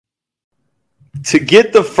To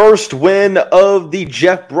get the first win of the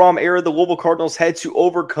Jeff Brohm era, the Louisville Cardinals had to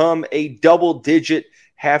overcome a double-digit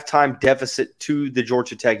halftime deficit to the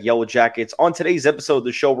Georgia Tech Yellow Jackets. On today's episode of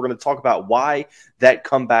the show, we're going to talk about why that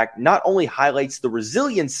comeback not only highlights the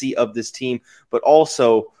resiliency of this team, but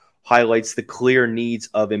also highlights the clear needs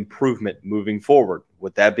of improvement moving forward.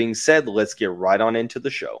 With that being said, let's get right on into the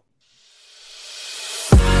show.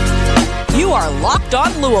 You are Locked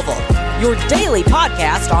On Louisville, your daily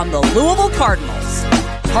podcast on the Louisville Cardinals.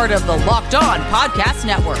 Part of the Locked On Podcast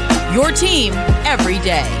Network, your team every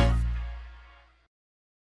day.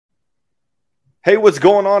 Hey, what's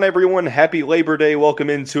going on, everyone? Happy Labor Day. Welcome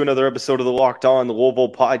into another episode of the Locked On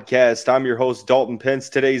Louisville podcast. I'm your host, Dalton Pence.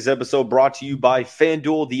 Today's episode brought to you by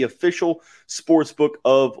FanDuel, the official sportsbook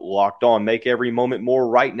of Locked On. Make every moment more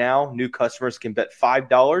right now. New customers can bet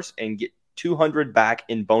 $5 and get $200 back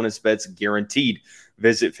in bonus bets guaranteed.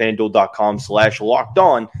 Visit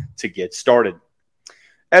FanDuel.com/LockedOn to get started.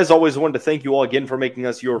 As always, I wanted to thank you all again for making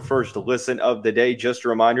us your first listen of the day. Just a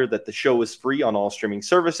reminder that the show is free on all streaming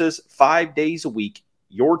services, 5 days a week,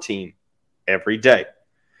 your team every day.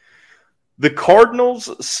 The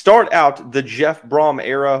Cardinals start out the Jeff Brohm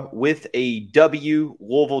era with a W.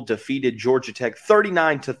 Louisville defeated Georgia Tech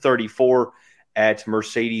 39-34 at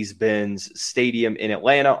Mercedes-Benz Stadium in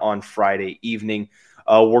Atlanta on Friday evening.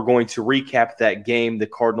 We're going to recap that game. The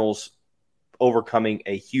Cardinals overcoming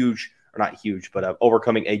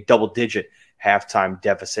overcoming a double-digit halftime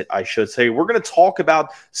deficit, I should say. We're going to talk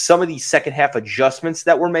about some of the second-half adjustments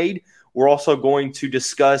that were made. We're also going to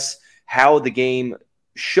discuss how the game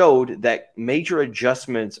showed that major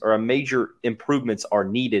adjustments or major improvements are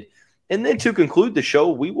needed. And then to conclude the show,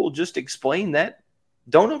 we will just explain that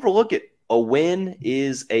don't overlook it. A win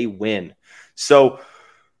is a win. So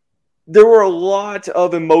there were a lot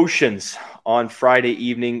of emotions on Friday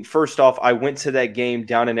evening. First off, I went to that game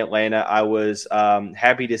down in Atlanta. I was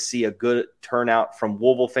happy to see a good turnout from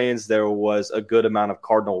Louisville fans. There was a good amount of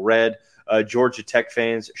Cardinal Red. Georgia Tech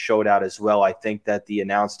fans showed out as well. I think that the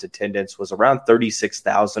announced attendance was around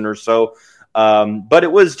 36,000 or so. But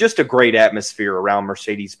it was just a great atmosphere around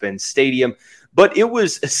Mercedes-Benz Stadium. But it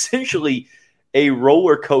was essentially a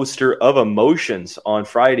roller coaster of emotions on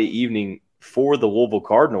Friday evening for the Louisville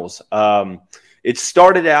Cardinals. It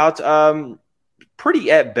started out pretty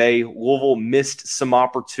at bay. Louisville missed some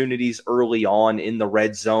opportunities early on in the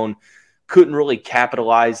red zone. Couldn't really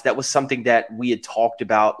capitalize. That was something that we had talked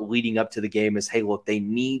about leading up to the game is, hey, look, they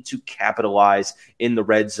need to capitalize in the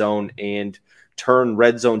red zone and turn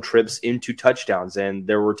red zone trips into touchdowns. And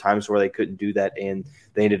there were times where they couldn't do that, and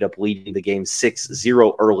they ended up leading the game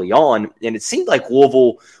 6-0 early on. And it seemed like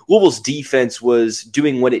Louisville's defense was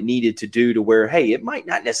doing what it needed to do to where, hey, it might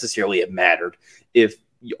not necessarily have mattered if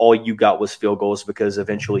all you got was field goals because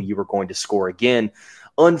eventually you were going to score again.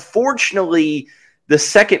 Unfortunately, the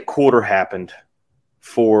second quarter happened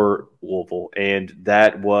for Louisville, and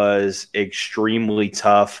that was extremely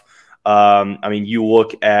tough. You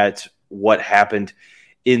look at what happened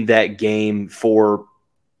in that game for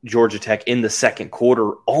Georgia Tech in the second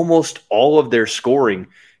quarter. Almost all of their scoring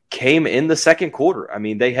came in the second quarter.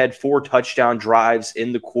 They had 4 touchdown drives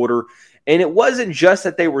in the quarter, and it wasn't just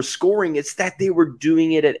that they were scoring, it's that they were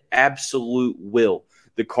doing it at absolute will.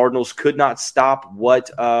 The Cardinals could not stop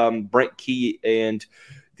what Brent Key and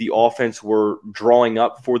the offense were drawing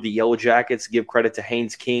up for the Yellow Jackets. Give credit to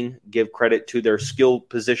Haynes King. Give credit to their skill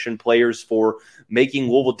position players for making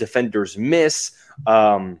Louisville defenders miss,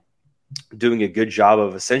 doing a good job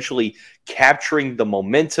of essentially capturing the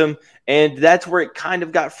momentum. And that's where it kind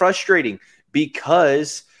of got frustrating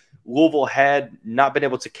because Louisville had not been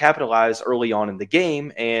able to capitalize early on in the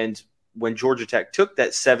game. And when Georgia Tech took that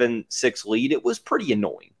 7-6 lead, it was pretty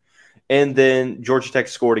annoying. And then Georgia Tech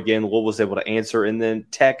scored again. Louisville was able to answer. And then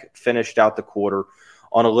Tech finished out the quarter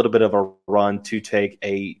on a little bit of a run to take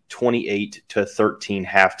a 28-13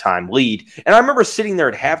 halftime lead. And I remember sitting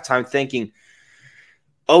there at halftime thinking,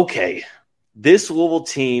 okay, this Louisville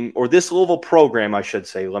team, or this Louisville program, I should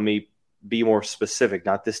say, let me be more specific,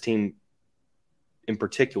 not this team in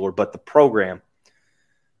particular, but the program,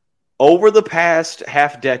 over the past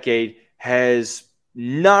half decade has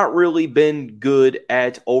not really been good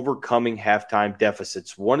at overcoming halftime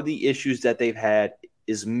deficits. One of the issues that they've had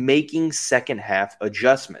is making second half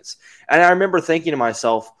adjustments. And I remember thinking to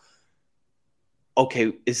myself,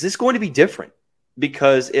 okay, is this going to be different?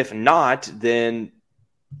 Because if not, then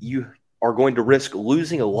you are going to risk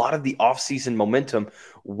losing a lot of the offseason momentum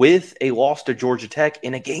with a loss to Georgia Tech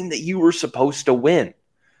in a game that you were supposed to win.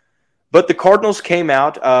 But the Cardinals came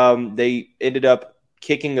out. They ended up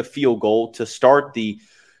kicking a field goal to start the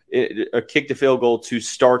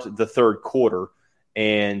third quarter.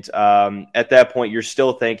 And at that point, you're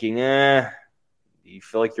still thinking, you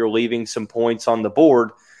feel like you're leaving some points on the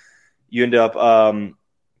board. You end up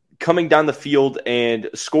coming down the field and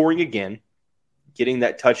scoring again, getting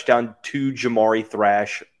that touchdown to Jamari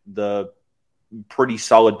Thrash, the pretty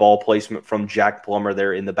solid ball placement from Jack Plummer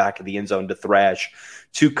there in the back of the end zone to Thrash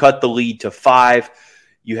to cut the lead to 5.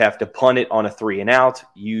 You have to punt it on a 3-and-out.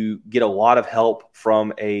 You get a lot of help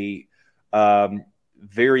from a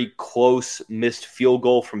very close missed field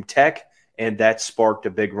goal from Tech, and that sparked a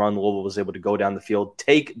big run. Louisville was able to go down the field,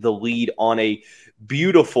 take the lead on a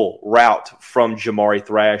beautiful route from Jamari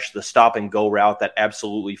Thrash, the stop-and-go route that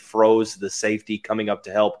absolutely froze the safety coming up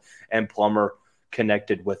to help, and Plummer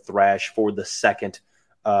connected with Thrash for the second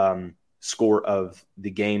score of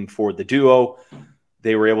the game for the duo.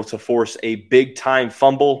 They were able to force a big-time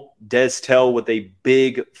fumble. Des Tell with a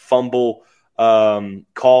big fumble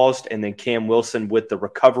caused, and then Cam Wilson with the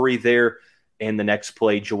recovery there. And the next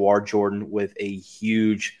play, Jawar Jordan with a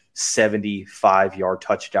huge 75-yard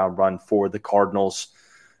touchdown run for the Cardinals.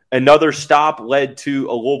 Another stop led to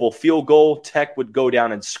a Louisville field goal. Tech would go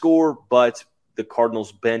down and score, but the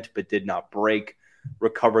Cardinals bent but did not break,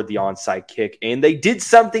 recovered the onside kick. And they did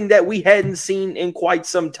something that we hadn't seen in quite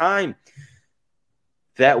some time.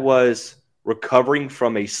 That was recovering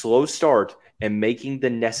from a slow start and making the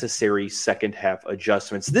necessary second-half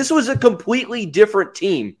adjustments. This was a completely different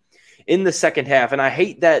team in the second half, and I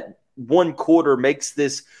hate that one quarter makes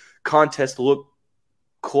this contest look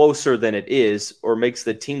closer than it is, or makes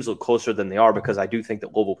the teams look closer than they are, because I do think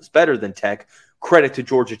that Louisville was better than Tech. Credit to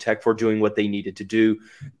Georgia Tech for doing what they needed to do.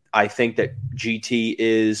 I think that GT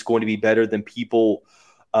is going to be better than people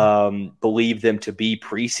believe them to be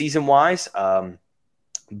preseason-wise,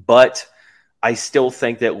 but I still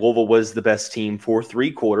think that Louisville was the best team for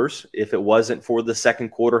 3 quarters. If it wasn't for the second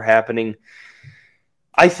quarter happening,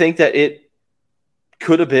 I think that it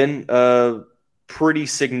could have been a pretty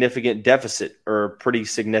significant deficit or a pretty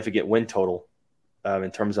significant win total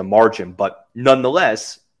in terms of margin. But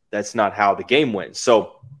nonetheless, that's not how the game went.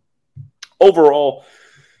 So overall,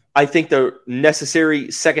 I think the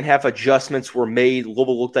necessary second-half adjustments were made.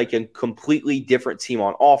 Louisville looked like a completely different team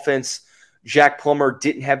on offense. Jack Plummer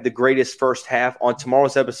didn't have the greatest first half. On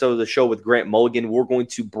tomorrow's episode of the show with Grant Mulligan, we're going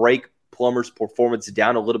to break Plummer's performance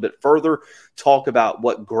down a little bit further, talk about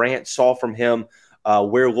what Grant saw from him,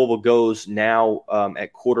 where Louisville goes now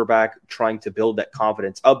at quarterback, trying to build that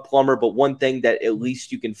confidence of Plummer. But one thing that at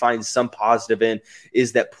least you can find some positive in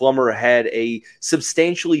is that Plummer had a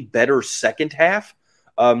substantially better second half.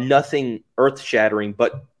 Nothing earth-shattering,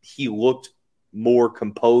 but he looked more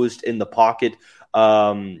composed in the pocket,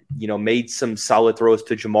 made some solid throws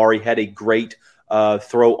to Jamari, had a great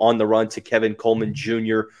throw on the run to Kevin Coleman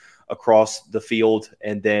Jr. across the field,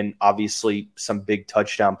 and then obviously some big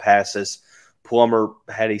touchdown passes. Plummer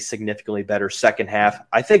had a significantly better second half.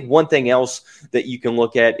 I think one thing else that you can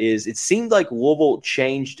look at is it seemed like Louisville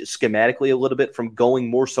changed schematically a little bit from going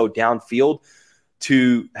more so downfield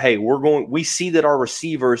to, hey, we see that our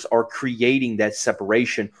receivers are creating that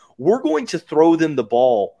separation. We're going to throw them the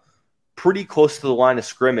ball pretty close to the line of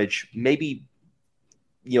scrimmage, maybe,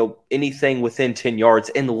 anything within 10 yards,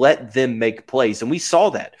 and let them make plays. And we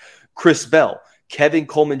saw that. Chris Bell, Kevin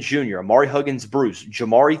Coleman Jr., Amari Huggins-Bruce,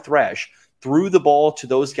 Jamari Thrash threw the ball to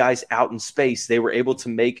those guys out in space. They were able to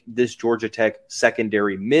make this Georgia Tech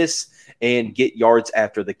secondary miss and get yards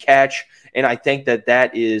after the catch. And I think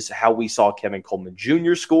that is how we saw Kevin Coleman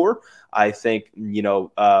Jr. score. I think,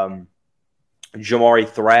 Jamari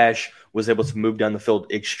Thrash was able to move down the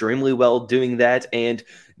field extremely well doing that. And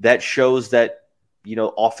that shows that,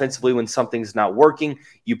 offensively, when something's not working,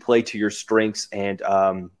 you play to your strengths. And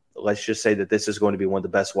let's just say that this is going to be one of the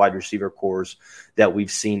best wide receiver cores that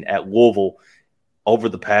we've seen at Louisville over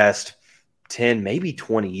the past 10, maybe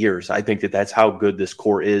 20 years. I think that's how good this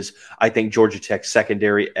core is. I think Georgia Tech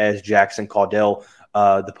secondary, as Jackson Caudell,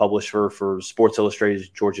 the publisher for Sports Illustrated's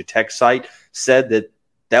Georgia Tech site, said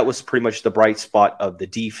that was pretty much the bright spot of the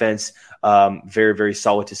defense. Very, very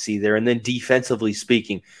solid to see there. And then defensively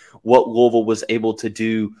speaking, what Louisville was able to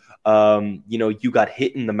do, you got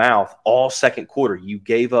hit in the mouth all second quarter. You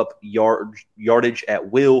gave up yardage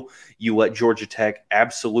at will. You let Georgia Tech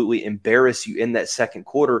absolutely embarrass you in that second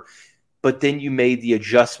quarter, but then you made the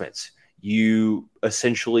adjustments. You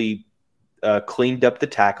essentially cleaned up the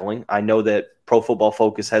tackling. I know that Pro Football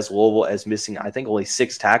Focus has Louisville as missing, I think, only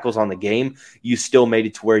 6 tackles on the game. You still made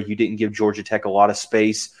it to where you didn't give Georgia Tech a lot of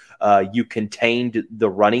space. You contained the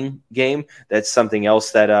running game. That's something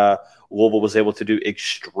else that Louisville was able to do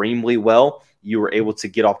extremely well. You were able to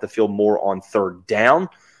get off the field more on third down.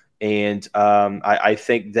 And I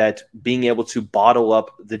think that being able to bottle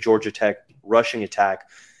up the Georgia Tech rushing attack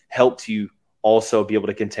helped you also be able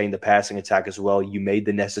to contain the passing attack as well. You made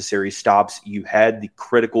the necessary stops. You had the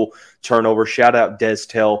critical turnover. Shout out Des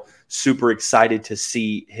Tell. Super excited to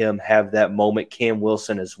see him have that moment. Cam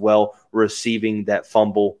Wilson as well, recovering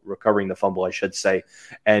the fumble, I should say,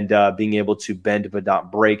 and being able to bend but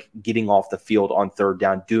not break, getting off the field on third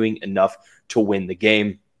down, doing enough to win the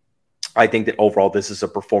game. I think that overall this is a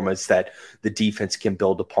performance that the defense can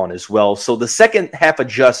build upon as well. So the second half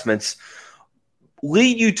adjustments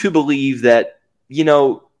lead you to believe that,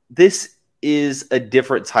 this is a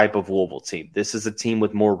different type of Louisville team. This is a team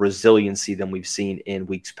with more resiliency than we've seen in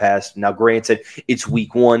weeks past. Now, granted, it's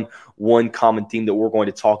week one. One common theme that we're going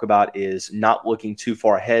to talk about is not looking too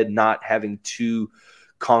far ahead, not having too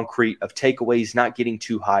concrete of takeaways, not getting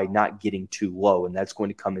too high, not getting too low. And that's going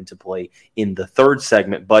to come into play in the third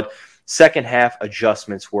segment. But second half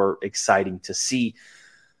adjustments were exciting to see.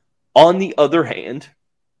 On the other hand,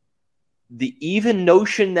 the even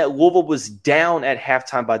notion that Louisville was down at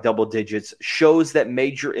halftime by double digits shows that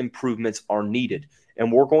major improvements are needed.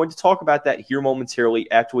 And we're going to talk about that here momentarily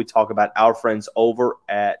after we talk about our friends over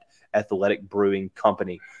at Athletic Brewing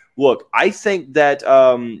Company. Look, I think that,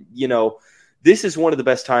 this is one of the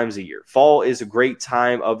best times of year. Fall is a great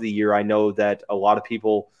time of the year. I know that a lot of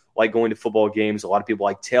people like going to football games. A lot of people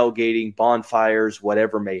like tailgating, bonfires,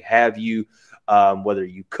 whatever may have you. Whether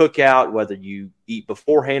you cook out, whether you eat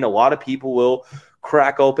beforehand, a lot of people will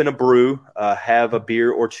crack open a brew, have a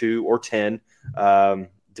beer or 2 or 10,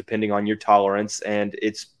 depending on your tolerance, and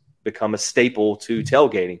it's become a staple to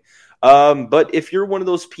tailgating. But if you're one of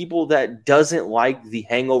those people that doesn't like the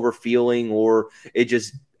hangover feeling, or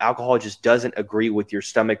alcohol just doesn't agree with your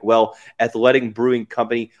stomach, well, Athletic Brewing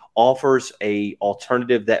Company offers a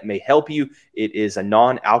alternative that may help you. It is a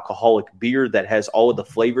non-alcoholic beer that has all of the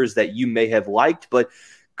flavors that you may have liked, but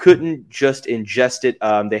couldn't just ingest it.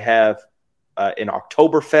 They have an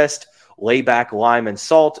Oktoberfest, layback, lime, and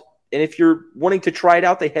salt. And if you're wanting to try it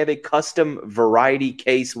out, they have a custom variety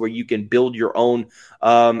case where you can build your own.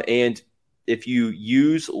 And if you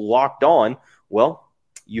use Locked On, well,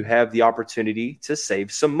 you have the opportunity to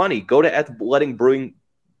save some money. Go to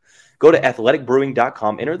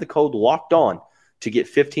athleticbrewing.com, enter the code Locked On to get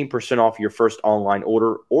 15% off your first online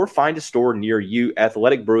order, or find a store near you.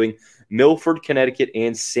 Athletic Brewing, Milford, Connecticut,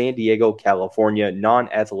 and San Diego, California.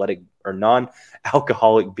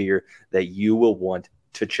 Non-alcoholic beer that you will want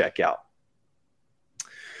to check out.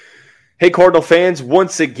 Hey, Cardinal fans,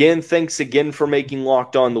 once again, thanks again for making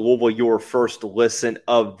Locked On Louisville your first listen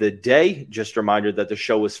of the day. Just a reminder that the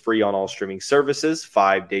show is free on all streaming services,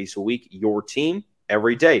 5 days a week, your team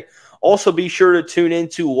every day. Also, be sure to tune in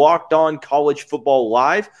to Locked On College Football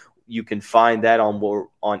Live. You can find that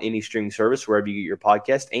on any streaming service, wherever you get your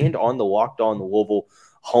podcast, and on the Locked On Louisville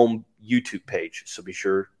home YouTube page. So be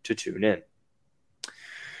sure to tune in.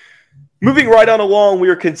 Moving right on along, we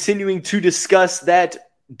are continuing to discuss that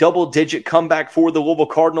double-digit comeback for the Louisville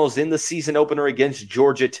Cardinals in the season opener against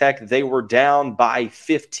Georgia Tech. They were down by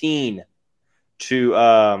 15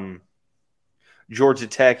 to Georgia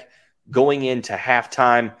Tech going into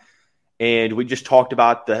halftime. And we just talked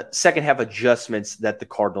about the second half adjustments that the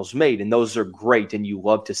Cardinals made, and those are great, and you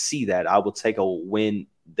love to see that. I will take a win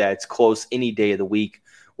that's close any day of the week,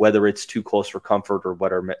 whether it's too close for comfort or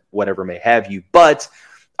whatever may have you. But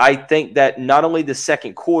I think that not only the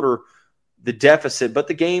second quarter, the deficit, but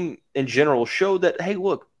the game in general showed that, hey,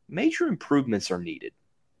 look, major improvements are needed.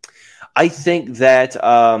 I think that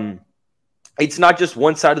it's not just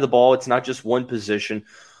one side of the ball. It's not just one position.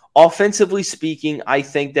 Offensively speaking, I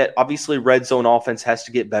think that obviously red zone offense has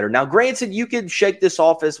to get better. Now, granted, you could shake this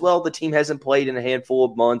off as well. The team hasn't played in a handful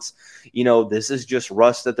of months. This is just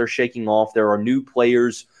rust that they're shaking off. There are new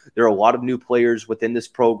players. There are a lot of new players within this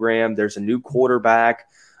program. There's a new quarterback,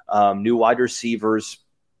 new wide receivers,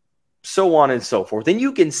 so on and so forth. And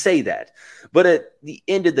you can say that. But at the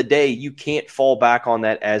end of the day, you can't fall back on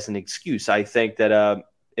that as an excuse. I think that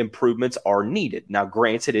improvements are needed. Now,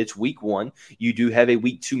 granted, it's week one. You do have a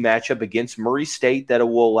week 2 matchup against Murray State that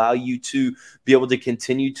will allow you to be able to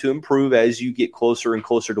continue to improve as you get closer and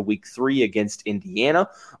closer to week 3 against Indiana.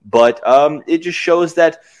 But it just shows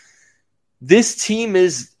that this team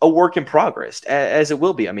is a work in progress, as it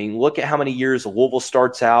will be. I mean, look at how many years Louisville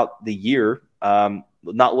starts out the year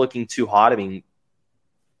not looking too hot. I mean,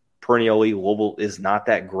 perennially, Louisville is not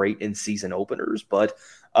that great in season openers, but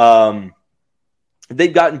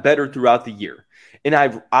they've gotten better throughout the year. And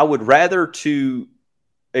I would rather to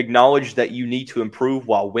acknowledge that you need to improve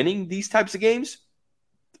while winning these types of games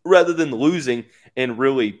rather than losing and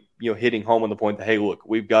really, hitting home on the point that, hey, look,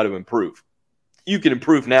 we've got to improve. You can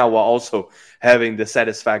improve now while also having the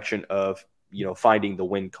satisfaction of finding the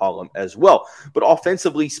win column as well. But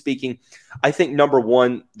offensively speaking, I think number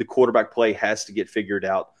one, the quarterback play has to get figured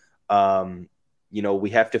out. We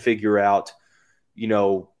have to figure out,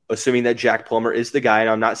 assuming that Jack Plummer is the guy, and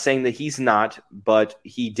I'm not saying that he's not, but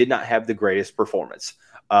he did not have the greatest performance.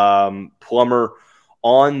 Plummer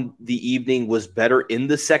on the evening was better in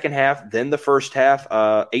the second half than the first half.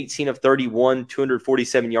 18 of 31,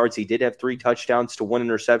 247 yards. He did have 3 touchdowns to 1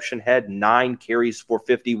 interception, had 9 carries for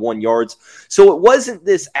 51 yards. So it wasn't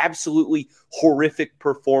this absolutely horrific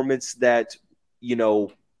performance that,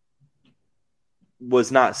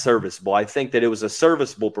 was not serviceable. I think that it was a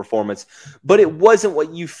serviceable performance, but it wasn't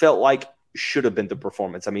what you felt like should have been the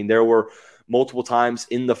performance. I mean, there were multiple times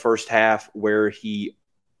in the first half where he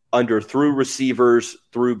underthrew receivers,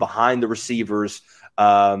 threw behind the receivers.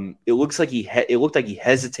 It looked like he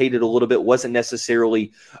hesitated a little bit, wasn't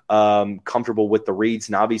necessarily comfortable with the reads.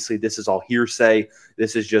 And obviously, this is all hearsay.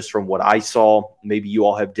 This is just from what I saw. Maybe you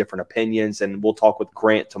all have different opinions, and we'll talk with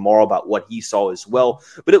Grant tomorrow about what he saw as well.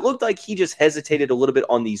 But it looked like he just hesitated a little bit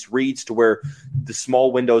on these reads to where the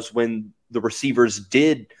small windows when the receivers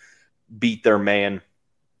did beat their man,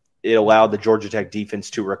 it allowed the Georgia Tech defense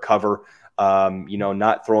to recover.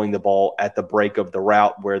 Not throwing the ball at the break of the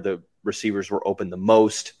route where the receivers were open the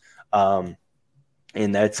most. And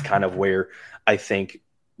that's kind of where I think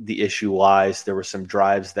the issue lies. There were some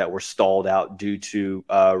drives that were stalled out due to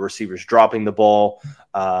receivers dropping the ball.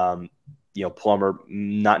 Plummer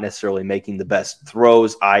not necessarily making the best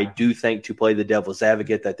throws. I do think, to play the devil's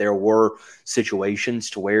advocate, that there were situations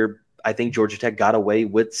to where I think Georgia Tech got away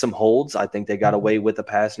with some holds. I think they got away with the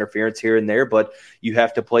pass interference here and there, but you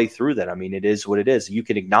have to play through that. I mean, it is what it is. You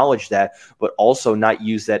can acknowledge that, but also not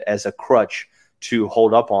use that as a crutch to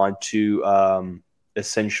hold up on to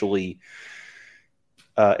essentially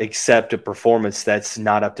accept a performance that's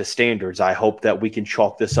not up to standards. I hope that we can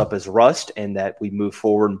chalk this up as rust and that we move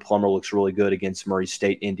forward and Plummer looks really good against Murray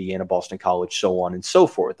State, Indiana, Boston College, so on and so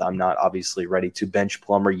forth. I'm not obviously ready to bench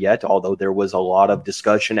Plummer yet, although there was a lot of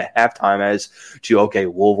discussion at halftime as to, okay,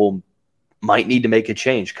 Louisville might need to make a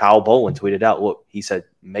change. Kyle Bolin tweeted out, look, he said,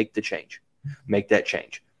 make the change. Make that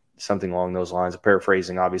change. Something along those lines,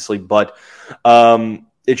 paraphrasing, obviously. But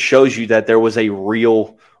it shows you that there was a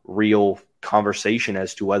real conversation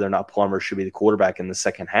as to whether or not Plummer should be the quarterback in the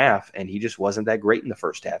second half, and he just wasn't that great in the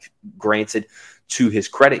first half. Granted, to his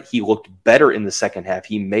credit, he looked better in the second half.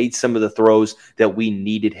 He made some of the throws that we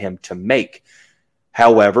needed him to make.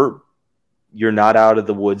 However, you're not out of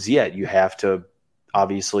the woods yet. You have to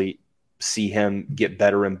obviously see him get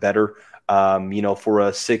better and better. For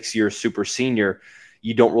a 6-year super senior,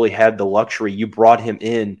 you don't really have the luxury. You brought him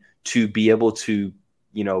in to be able to,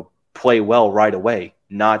 play well right away,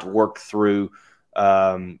 not work through,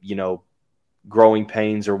 growing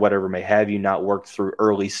pains or whatever may have you, not work through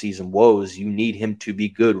early season woes. You need him to be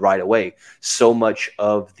good right away. So much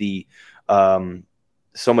of this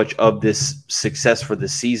success for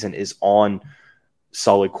this season is on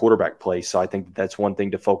solid quarterback play. So I think that's one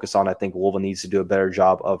thing to focus on. I think Louisville needs to do a better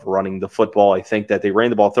job of running the football. I think that they ran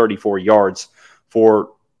the ball 34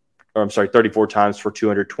 times for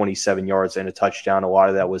 227 yards and a touchdown. A lot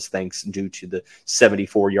of that was thanks due to the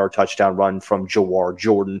 74-yard touchdown run from Jawar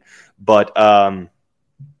Jordan. But I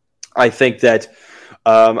think that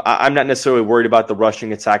I'm not necessarily worried about the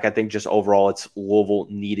rushing attack. I think just overall it's Louisville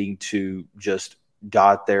needing to just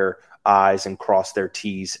dot their I's and cross their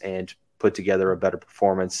T's and put together a better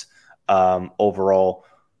performance. Overall,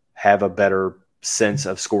 have a better sense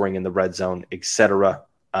of scoring in the red zone, etc.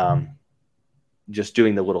 Just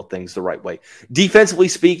doing the little things the right way. Defensively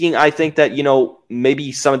speaking, I think that,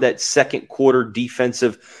 maybe some of that second quarter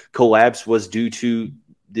defensive collapse was due to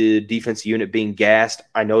the defense unit being gassed.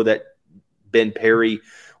 I know that Ben Perry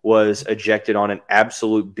was ejected on an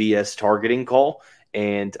absolute BS targeting call,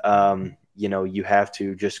 and, you have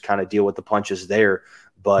to just kind of deal with the punches there.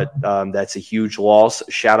 But that's a huge loss.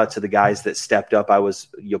 Shout out to the guys that stepped up. I was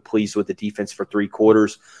pleased with the defense for 3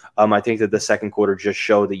 quarters. I think that the second quarter just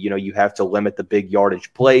showed that, you have to limit the big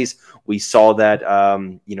yardage plays. We saw that,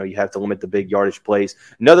 you have to limit the big yardage plays.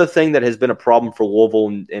 Another thing that has been a problem for Louisville,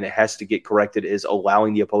 and it has to get corrected, is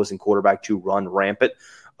allowing the opposing quarterback to run rampant.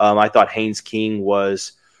 I thought Haynes King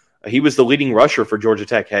was the leading rusher for Georgia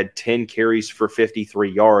Tech, had 10 carries for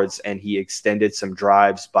 53 yards, and he extended some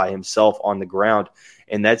drives by himself on the ground.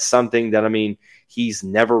 And that's something that, he's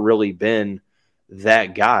never really been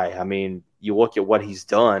that guy. You look at what he's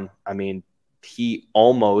done. He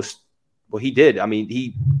did.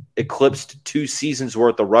 He eclipsed 2 seasons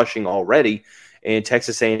worth of rushing already. And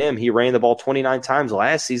Texas A&M, he ran the ball 29 times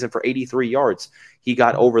last season for 83 yards. He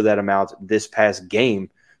got over that amount this past game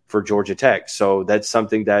for Georgia Tech. So that's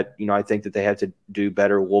something that, I think that they have to do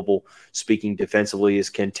better. Louisville, speaking defensively, is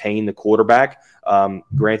contain the quarterback.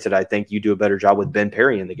 Granted, I think you do a better job with Ben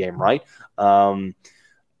Perry in the game, right?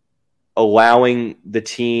 Allowing the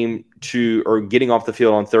team or getting off the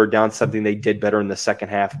field on third down, something they did better in the second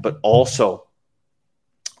half, but also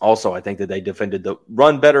I think that they defended the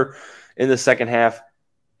run better in the second half,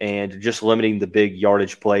 and just limiting the big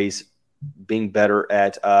yardage plays, being better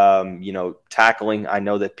at, tackling. I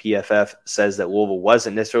know that PFF says that Louisville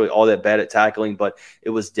wasn't necessarily all that bad at tackling, but it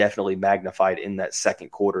was definitely magnified in that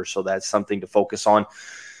second quarter. So that's something to focus on.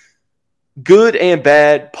 Good and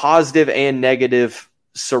bad, positive and negative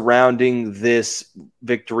surrounding this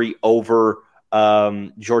victory over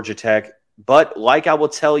Georgia Tech. But like I will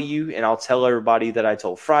tell you, and I'll tell everybody that I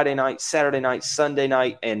told Friday night, Saturday night, Sunday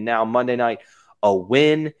night, and now Monday night, a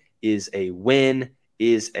win is a win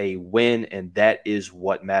is a win, and that is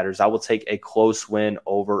what matters. I will take a close win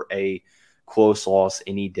over a close loss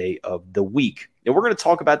any day of the week. And we're going to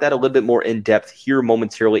talk about that a little bit more in depth here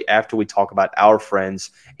momentarily after we talk about our friends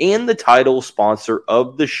and the title sponsor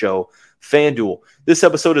of the show, FanDuel. This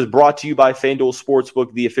episode is brought to you by FanDuel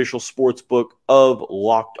Sportsbook, the official sportsbook of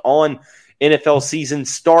Locked On. NFL season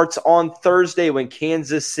starts on Thursday when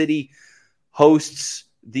Kansas City hosts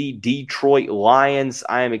the Detroit Lions.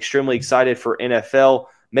 I am extremely excited for NFL.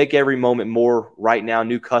 Make every moment more. Right now,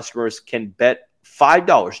 new customers can bet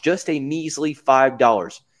 $5, just a measly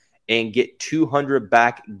 $5, and get $200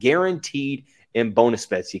 back guaranteed in bonus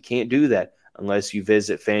bets. You can't do that unless you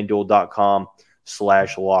visit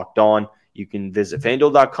FanDuel.com/lockedon. You can visit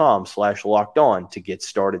FanDuel.com/lockedon to get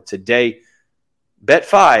started today. Bet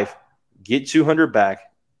 5, get $200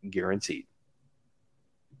 back guaranteed.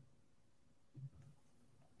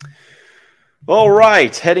 All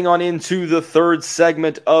right, heading on into the third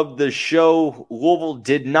segment of the show. Louisville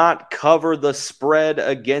did not cover the spread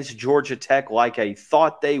against Georgia Tech like I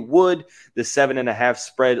thought they would. The 7.5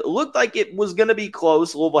 spread looked like it was going to be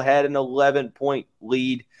close. Louisville had an 11-point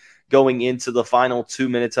lead going into the final 2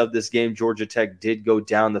 minutes of this game. Georgia Tech did go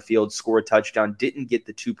down the field, score a touchdown, didn't get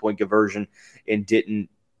the 2-point conversion, and didn't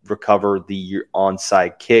recover the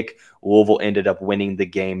onside kick. Louisville ended up winning the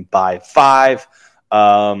game by 5.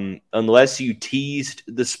 Unless you teased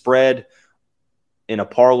the spread in a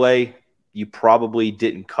parlay, you probably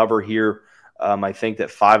didn't cover here. I think that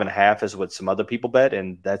 5.5 is what some other people bet,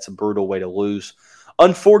 and that's a brutal way to lose.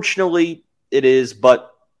 Unfortunately, it is,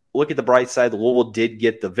 but look at the bright side. Louisville did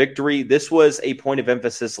get the victory. This was a point of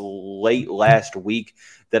emphasis late last week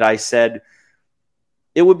that I said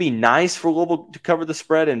it would be nice for Louisville to cover the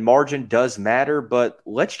spread, and margin does matter, but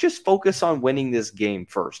let's just focus on winning this game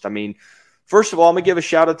first. I mean, first of all, I'm going to give a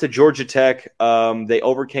shout-out to Georgia Tech. They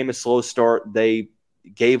overcame a slow start. They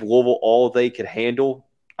gave Louisville all they could handle.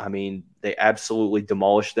 I mean, they absolutely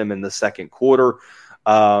demolished them in the second quarter.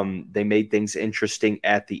 They made things interesting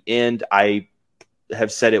at the end. I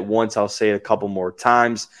have said it once. I'll say it a couple more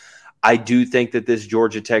times. I do think that this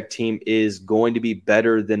Georgia Tech team is going to be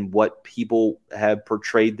better than what people have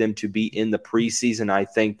portrayed them to be in the preseason. I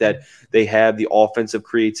think that they have the offensive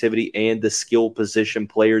creativity and the skill position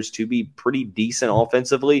players to be pretty decent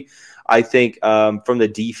offensively. I think from the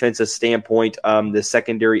defensive standpoint, the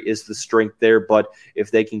secondary is the strength there, but if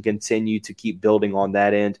they can continue to keep building on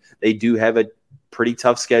that end, they do have a pretty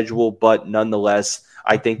tough schedule, but nonetheless,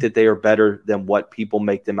 I think that they are better than what people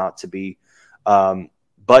make them out to be.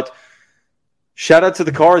 But shout out to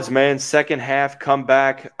the Cards, man. Second half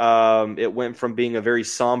comeback. It went from being a very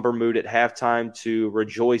somber mood at halftime to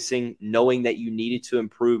rejoicing, knowing that you needed to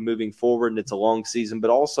improve moving forward, and it's a long season, but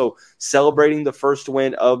also celebrating the first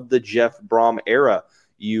win of the Jeff Brohm era.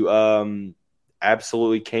 You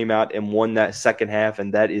absolutely came out and won that second half,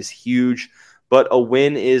 and that is huge. But a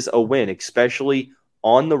win is a win, especially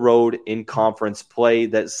on the road in conference play.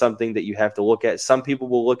 That's something that you have to look at. Some people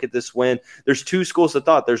will look at this win. There's two schools of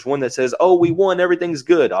thought. There's one that says, oh, we won, everything's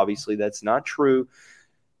good. Obviously, that's not true.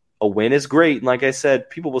 A win is great. And like I said,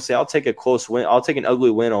 people will say, I'll take a close win. I'll take an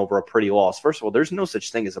ugly win over a pretty loss. First of all, there's no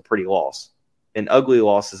such thing as a pretty loss. An ugly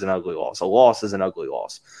loss is an ugly loss. A loss is an ugly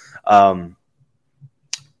loss. An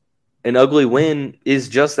ugly win is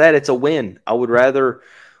just that. It's a win. I would rather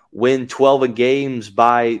win 12 games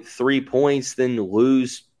by 3 points than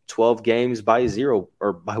lose 12 games by 0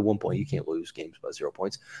 or by 1 point. You can't lose games by 0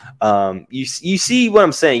 points. You see what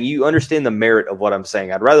I'm saying. You understand the merit of what I'm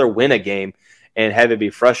saying. I'd rather win a game and have it be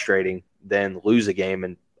frustrating than lose a game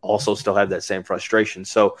and also still have that same frustration.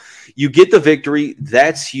 So you get the victory.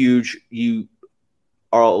 That's huge. You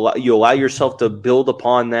allow yourself to build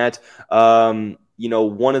upon that.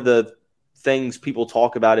 One of the things people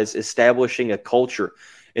talk about is establishing a culture.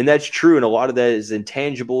 And that's true. And a lot of that is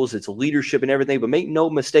intangibles. It's leadership and everything. But make no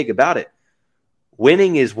mistake about it.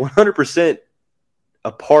 Winning is 100%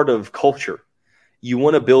 a part of culture. You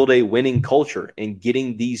want to build a winning culture, and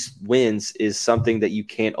getting these wins is something that you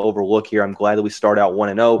can't overlook here. I'm glad that we start out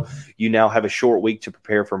 1-0. You now have a short week to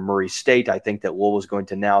prepare for Murray State. I think that Louisville is going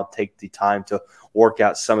to now take the time to work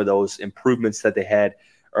out some of those improvements that they had,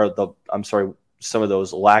 some of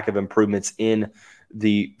those lack of improvements in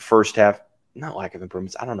the first half. Not lack of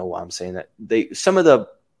improvements. I don't know why I'm saying that. Some of the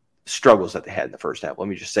struggles that they had in the first half. Let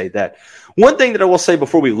me just say that. One thing that I will say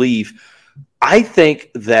before we leave, I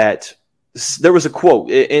think that there was a quote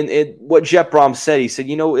in what Jeff Brohm said. He said,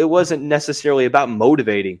 it wasn't necessarily about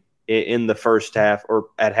motivating in the first half or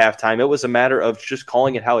at halftime. It was a matter of just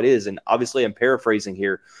calling it how it is. And obviously I'm paraphrasing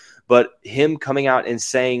here, but him coming out and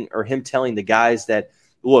saying, or him telling the guys that,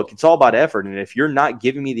 look, it's all about effort. And if you're not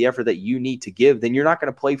giving me the effort that you need to give, then you're not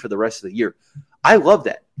going to play for the rest of the year. I love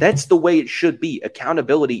that. That's the way it should be.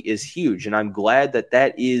 Accountability is huge. And I'm glad that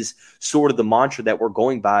that is sort of the mantra that we're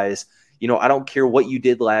going by is, I don't care what you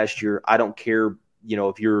did last year. I don't care,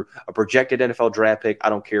 if you're a projected NFL draft pick. I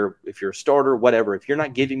don't care if you're a starter, whatever. If you're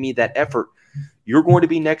not giving me that effort, you're going to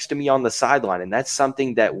be next to me on the sideline. And that's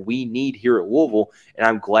something that we need here at Louisville. And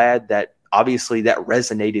I'm glad that obviously that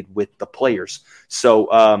resonated with the players.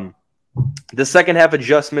 So the second half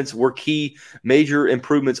adjustments were key. Major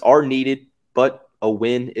improvements are needed, but a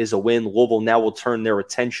win is a win. Louisville now will turn their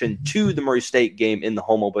attention to the Murray State game in the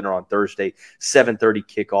home opener on Thursday, 7:30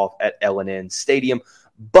 kickoff at L&N Stadium.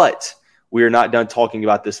 But we are not done talking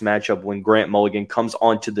about this matchup. When Grant Mulligan comes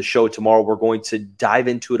onto the show tomorrow, we're going to dive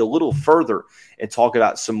into it a little further and talk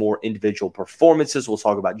about some more individual performances. We'll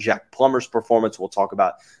talk about Jack Plummer's performance. We'll talk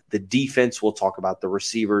about the defense. We'll talk about the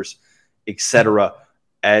receivers, etc.,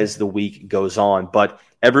 as the week goes on. But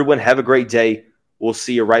everyone, have a great day. We'll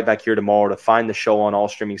see you right back here tomorrow. To find the show on all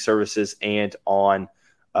streaming services and on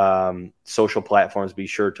social platforms, be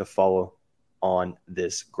sure to follow on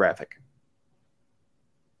this graphic.